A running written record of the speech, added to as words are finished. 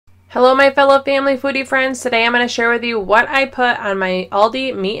Hello my fellow family foodie friends. Today I'm going to share with you what I put on my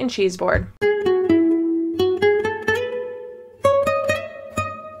ALDI meat and cheese board.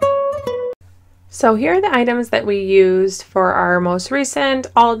 So here are the items that we used for our most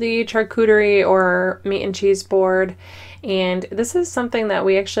recent ALDI charcuterie or meat and cheese board. And this is something that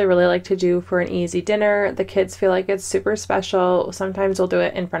we actually really like to do for an easy dinner. The kids feel like it's super special. Sometimes we'll do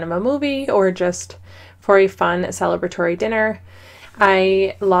it in front of a movie or just for a fun celebratory dinner.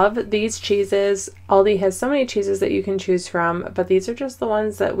 I love these cheeses. ALDI has so many cheeses that you can choose from, but these are just the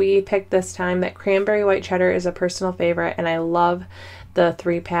ones that we picked this time. That cranberry white cheddar is a personal favorite, and I love the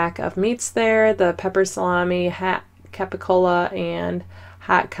 3-pack of meats there, the pepper salami, hot capicola, and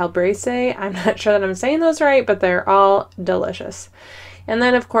hot calabrese. I'm not sure that I'm saying those right, but they're all delicious. And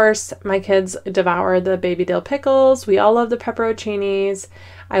then, of course, my kids devour the baby dill pickles. We all love the pepperoncinis.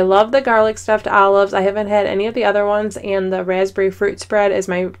 I love the garlic stuffed olives. I haven't had any of the other ones, and the raspberry fruit spread is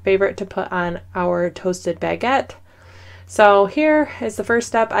my favorite to put on our toasted baguette. So here is the first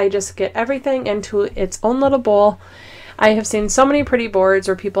step. I just get everything into its own little bowl. I have seen so many pretty boards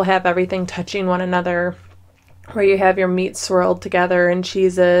where people have everything touching one another, where you have your meat swirled together and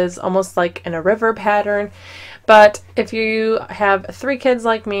cheeses almost like in a river pattern. But if you have 3 kids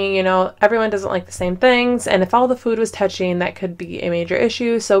like me, you know, everyone doesn't like the same things, and if all the food was touching, that could be a major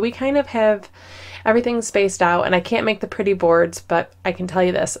issue. So we kind of have everything spaced out, and I can't make the pretty boards, but I can tell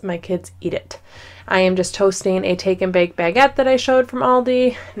you this, my kids eat it. I am just toasting a take and bake baguette that I showed from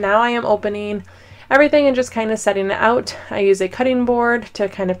ALDI. Now I am opening everything and just kind of setting it out. I use a cutting board to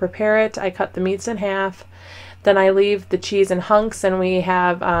kind of prepare it. I cut the meats in half. Then I leave the cheese in hunks, and we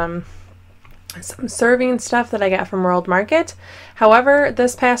have some serving stuff that I got from World Market. However,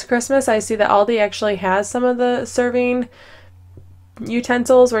 this past Christmas, I see that ALDI actually has some of the serving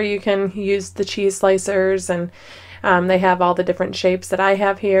utensils where you can use the cheese slicers, and they have all the different shapes that I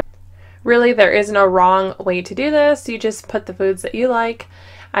have here. Really, there is no wrong way to do this. You just put the foods that you like.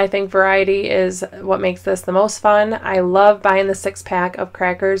 I think variety is what makes this the most fun. I love buying the 6-pack of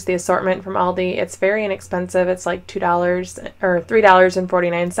crackers, the assortment from ALDI. It's very inexpensive. It's like $2 or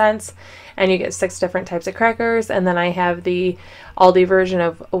 $3.49, and you get 6 different types of crackers. And then I have the ALDI version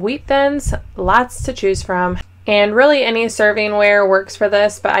of wheat thins, lots to choose from. And really any servingware works for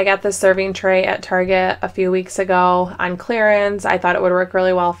this, but I got this serving tray at Target a few weeks ago on clearance. I thought it would work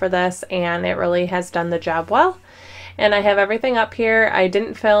really well for this, and it really has done the job well. And I have everything up here. I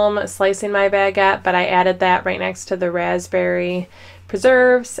didn't film slicing my baguette, but I added that right next to the raspberry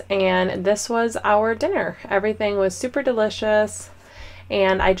preserves, and this was our dinner. Everything was super delicious,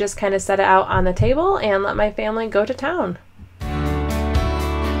 and I just kind of set it out on the table and let my family go to town.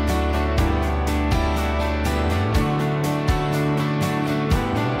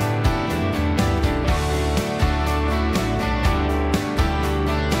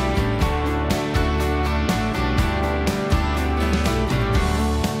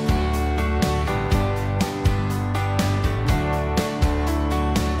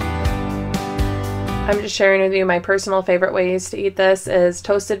 I'm just sharing with you my personal favorite ways to eat this is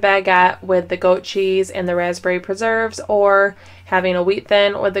toasted baguette with the goat cheese and the raspberry preserves, or having a wheat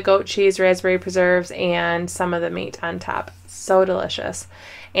thin with the goat cheese, raspberry preserves, and some of the meat on top. So delicious.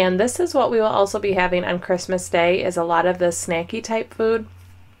 And this is what we will also be having on Christmas Day, is a lot of this snacky type food.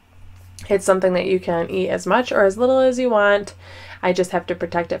 It's something that you can eat as much or as little as you want. I just have to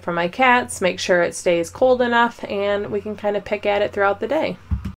protect it from my cats, make sure it stays cold enough, and we can kind of pick at it throughout the day.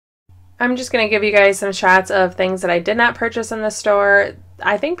 I'm just going to give you guys some shots of things that I did not purchase in the store.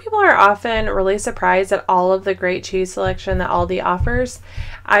 I think people are often really surprised at all of the great cheese selection that ALDI offers.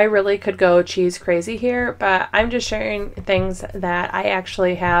 I really could go cheese crazy here, but I'm just sharing things that I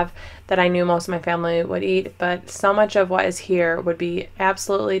actually have that I knew most of my family would eat, but so much of what is here would be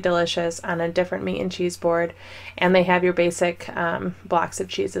absolutely delicious on a different meat and cheese board. And they have your basic blocks of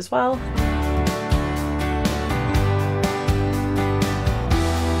cheese as well.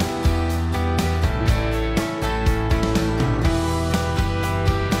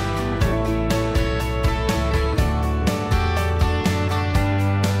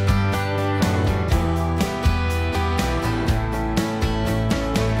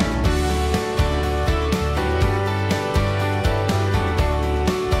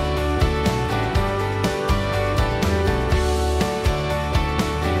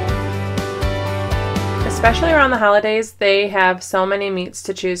 Especially around the holidays, they have so many meats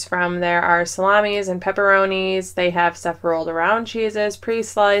to choose from. There are salamis and pepperonis. They have stuff rolled around cheeses,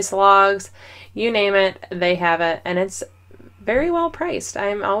 pre-sliced logs, you name it, they have it. And it's very well priced.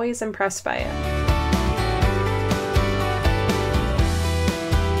 I'm always impressed by it.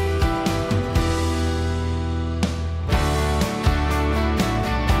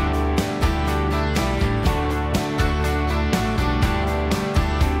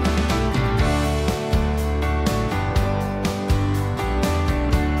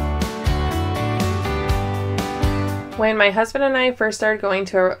 When my husband and I first started going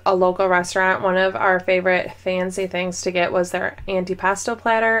to a local restaurant, one of our favorite fancy things to get was their antipasto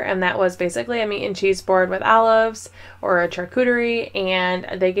platter, and that was basically a meat and cheese board with olives or a charcuterie,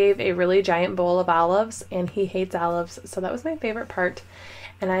 and they gave a really giant bowl of olives, and he hates olives, so that was my favorite part.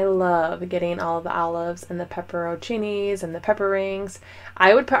 And I love getting all of the olives and the pepperoncinis and the pepper rings.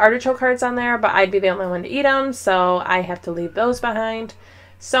 I would put artichoke hearts on there, but I'd be the only one to eat them, so I have to leave those behind.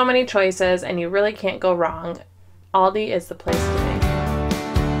 So many choices, and you really can't go wrong. Aldi is the place to be.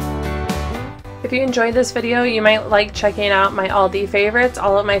 If you enjoyed this video, you might like checking out my Aldi favorites,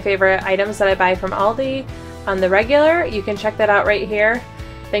 all of my favorite items that I buy from Aldi on the regular. You can check that out right here.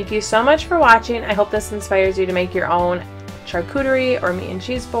 Thank you so much for watching. I hope this inspires you to make your own charcuterie or meat and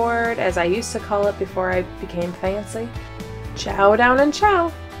cheese board, as I used to call it before I became fancy. Chow down and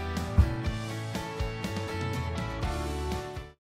chow!